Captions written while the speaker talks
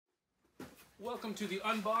Welcome to the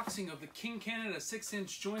unboxing of the King Canada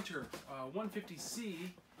 6-inch jointer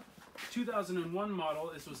 150C 2001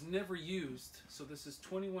 model. This was never used, so this is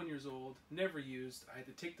 21 years old, never used. I had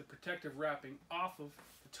to take the protective wrapping off of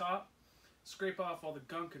the top, scrape off all the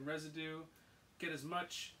gunk and residue, get as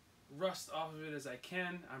much rust off of it as I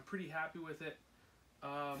can. I'm pretty happy with it,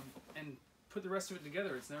 and put the rest of it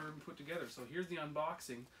together. It's never been put together. So here's the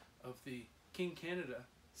unboxing of the King Canada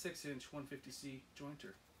 6-inch 150C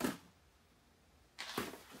jointer.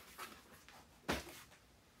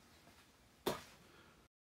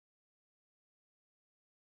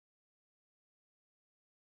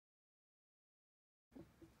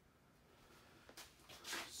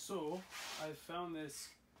 So I found this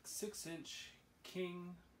 6-inch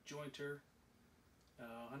King jointer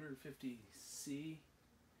 150C,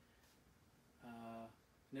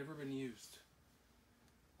 never been used,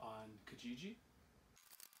 on Kijiji.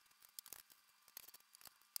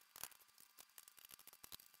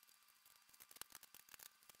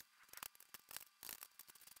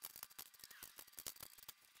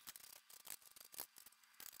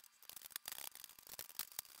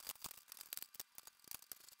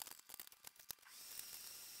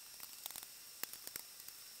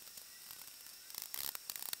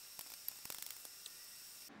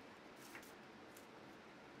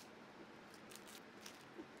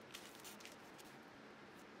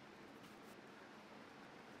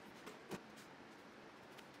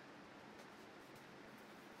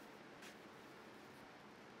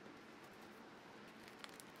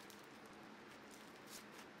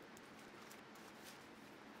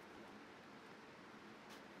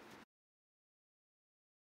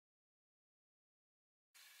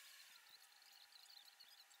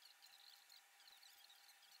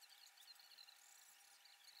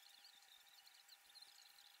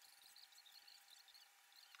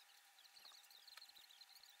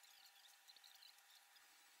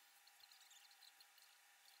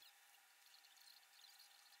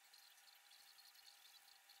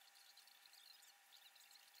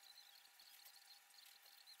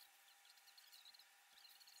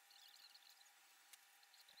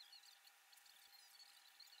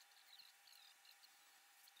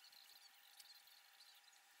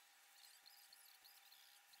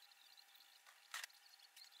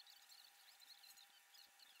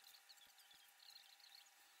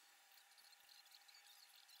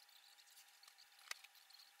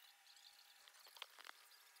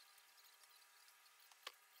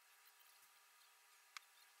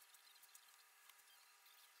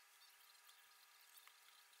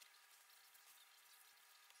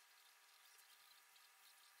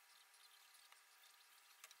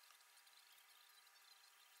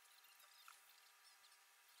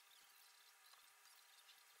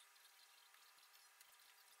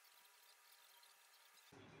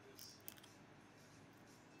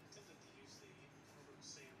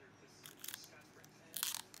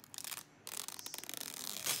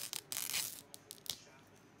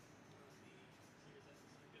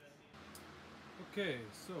 Okay,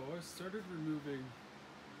 so I started removing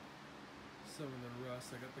some of the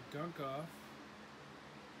rust. I got the gunk off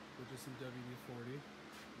with just some WD-40.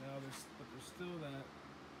 Now there's still that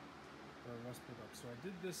rust built up. So I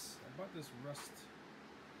did this, I bought this rust,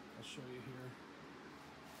 I'll show you here.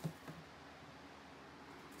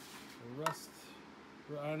 The rust,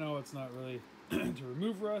 I know it's not really to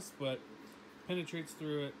remove rust, but penetrates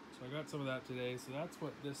through it. So I got some of that today. So that's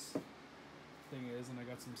what this thing is, and I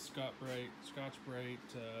got some Scotch Brite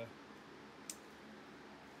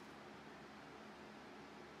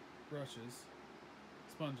brushes,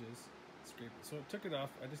 sponges, scrape it. So I took it off.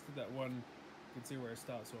 I just did that one. You can see where I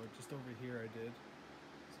stopped. So just over here I did,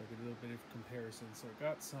 so I could do a little bit of comparison. So I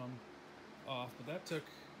got some off, but that took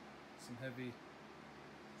some heavy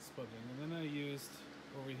sponging. And then I used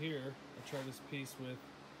over here, I tried this piece with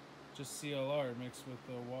just CLR mixed with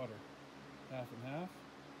the water, half and half.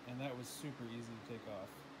 And that was super easy to take off.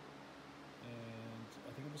 And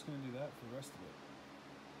I think I'm just going to do that for the rest of it.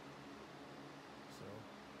 So,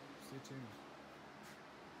 stay tuned.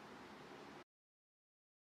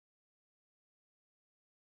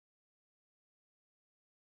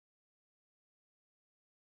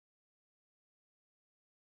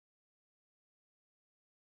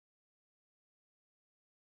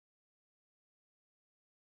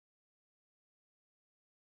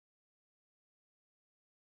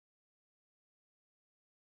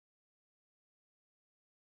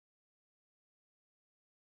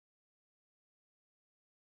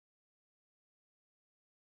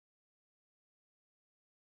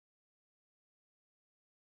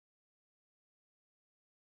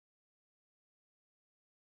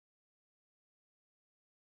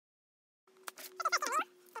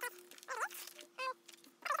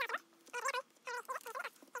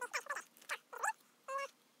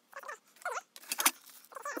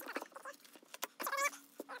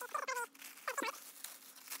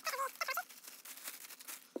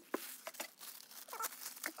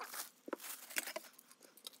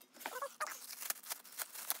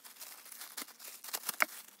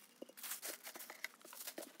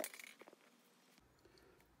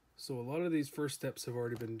 So a lot of these first steps have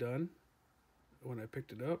already been done when I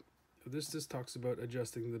picked it up. This talks about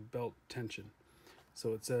adjusting the belt tension.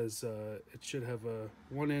 So it says it should have a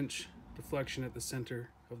 1-inch deflection at the center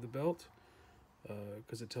of the belt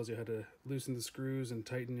because it tells you how to loosen the screws and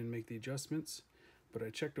tighten and make the adjustments. But I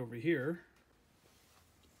checked over here,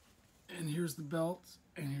 and here's the belt,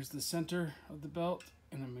 and here's the center of the belt,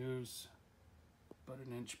 and it moves about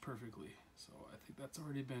 1 inch perfectly. So I think that's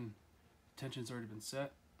already been, tension's already been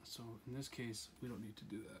set. So in this case, we don't need to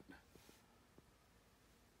do that.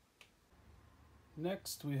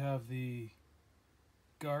 Next, we have the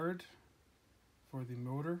guard for the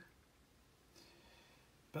motor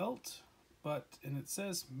belt, and it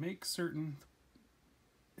says make certain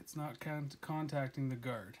it's not contacting the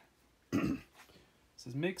guard. It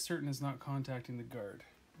says make certain it's not contacting the guard.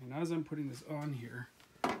 And as I'm putting this on here,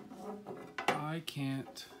 I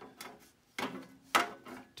can't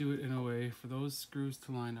do it in a way for those screws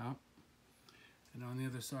to line up, and on the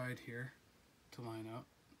other side here to line up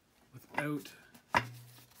without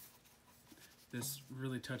this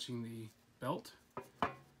really touching the belt.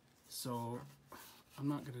 So I'm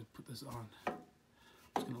not going to put this on. I'm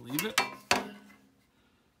just going to leave it,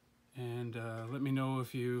 and let me know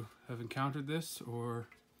if you have encountered this or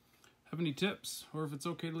have any tips, or if it's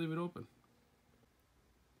okay to leave it open.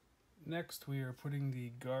 Next, we are putting the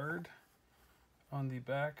guard on the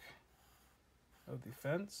back of the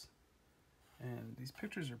fence, and these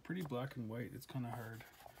pictures are pretty black and white. It's kind of hard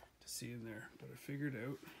to see in there, but I figured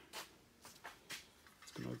out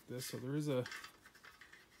it's gonna look this. So there is a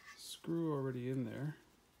screw already in there.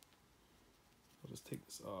 I'll just take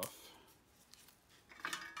this off.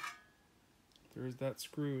 That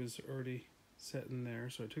screw is already set in there,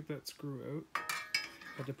 so I took that screw out.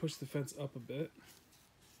 Had to push the fence up a bit.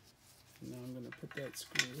 And now I'm going to put that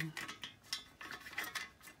screw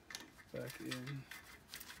back in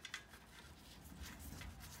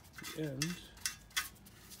the end of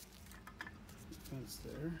the fence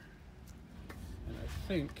there, and I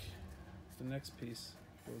think the next piece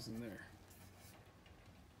goes in there.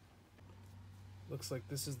 Looks like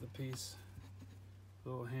this is the piece,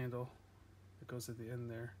 little handle that goes at the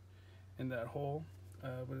end there in that hole,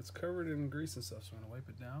 but it's covered in grease and stuff, so I'm going to wipe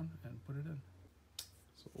it down and put it in.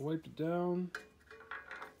 So we'll wipe it down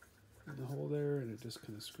in the hole there, and it just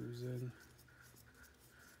kind of screws in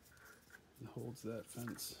and holds that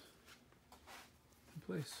fence in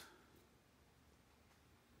place.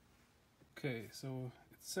 Okay, so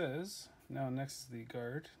it says, now next to the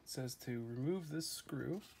guard, it says to remove this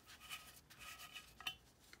screw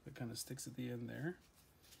that kind of sticks at the end there.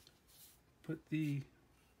 Put the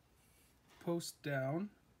post down,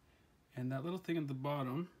 and that little thing at the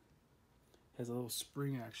bottom has a little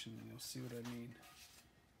spring action, and you'll see what I mean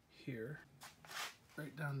here.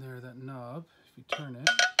 Right down there, that knob, if you turn it,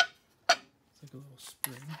 it's like a little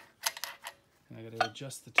spring, and I gotta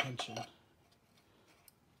adjust the tension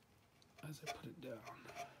as I put it down.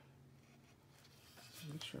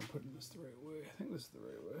 So make sure I'm putting this the right way. I think this is the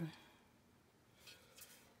right way.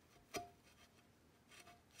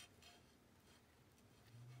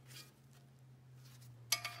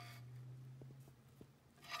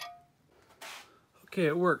 Okay,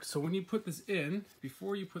 it works. So when you put this in,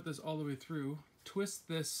 before you put this all the way through, twist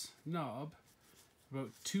this knob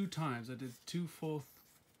about 2 times. I did 2 full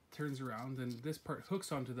turns around, and this part hooks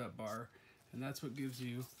onto that bar, and that's what gives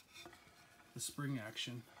you the spring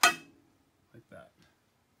action, like that.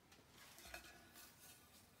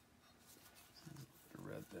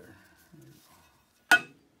 Red there. There you go.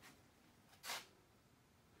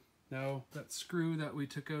 Now that screw that we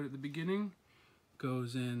took out at the beginning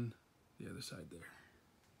goes in the other side there.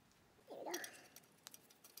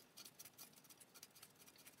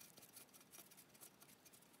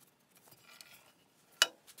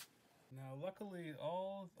 Now luckily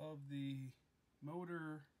all of the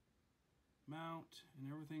motor mount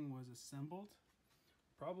and everything was assembled.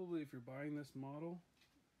 Probably if you're buying this model,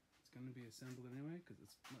 it's going to be assembled anyway because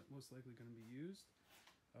it's most likely going to be used.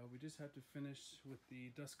 We just have to finish with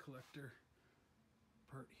the dust collector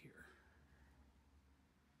part here.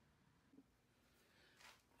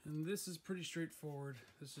 And this is pretty straightforward.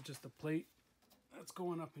 This is just a plate that's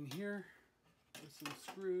going up in here with some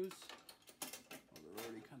screws. Well, they're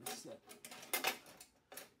already kind of set.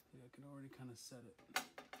 already kind of set it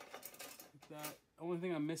like that. Only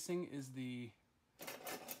thing I'm missing is the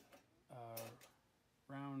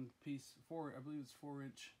round piece, I believe it's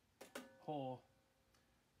 4-inch hole,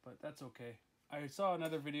 but that's okay. I saw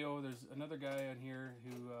another video, there's another guy on here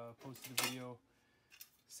who posted a video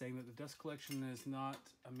saying that the dust collection is not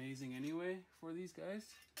amazing anyway for these guys,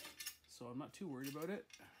 so I'm not too worried about it.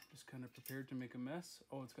 Just kind of prepared to make a mess.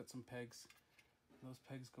 Oh, it's got some pegs. Those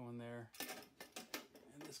pegs go in there,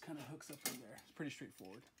 and this kind of hooks up in there. It's pretty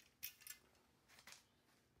straightforward.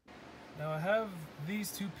 Now I have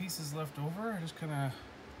these two pieces left over. I'm just kind of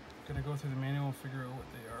gonna go through the manual and figure out what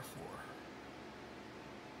they are for.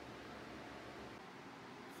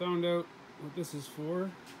 Found out what this is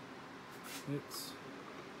for. It's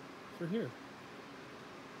for here.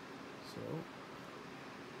 So,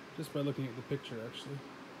 just by looking at the picture actually.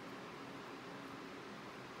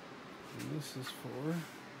 And this is for,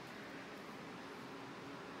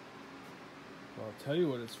 well, I'll tell you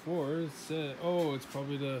what it's for. It's oh, it's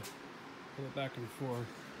probably to put it back and forth.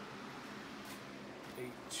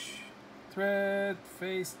 H. Thread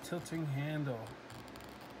face tilting handle.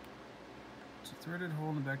 It's a threaded hole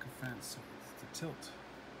in the back of the fence. So it's the tilt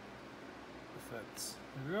the fence.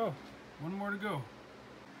 There we go. One more to go.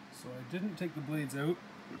 So I didn't take the blades out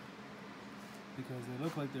because they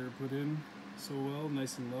look like they were put in so well,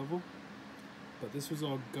 nice and level. But this was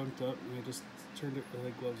all gunked up, and I just turned it, I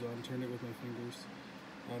had gloves on, turned it with my fingers.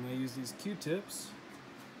 And I used these Q-tips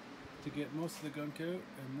to get most of the gunk out,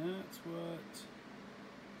 and that's what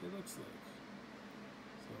it looks like.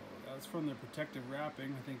 So that's from the protective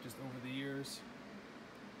wrapping, I think just over the years.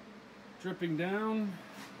 Dripping down,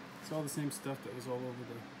 it's all the same stuff that was all over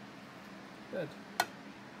the bed.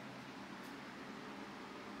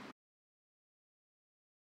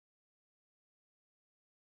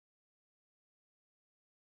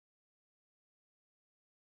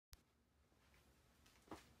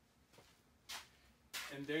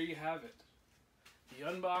 And there you have it. The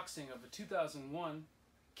unboxing of a 2001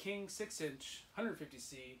 King 6-inch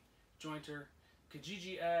 150C jointer.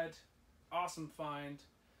 Kijiji ad. Awesome find.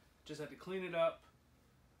 Just had to clean it up.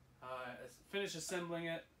 Finish assembling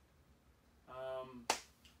it.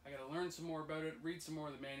 I gotta learn some more about it, read some more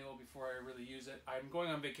of the manual before I really use it. I'm going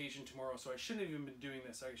on vacation tomorrow, so I shouldn't have even been doing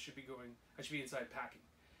this. I should be inside packing.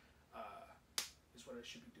 Is what I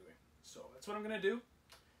should be doing. So that's what I'm gonna do.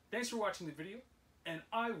 Thanks for watching the video, and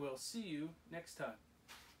I will see you next time.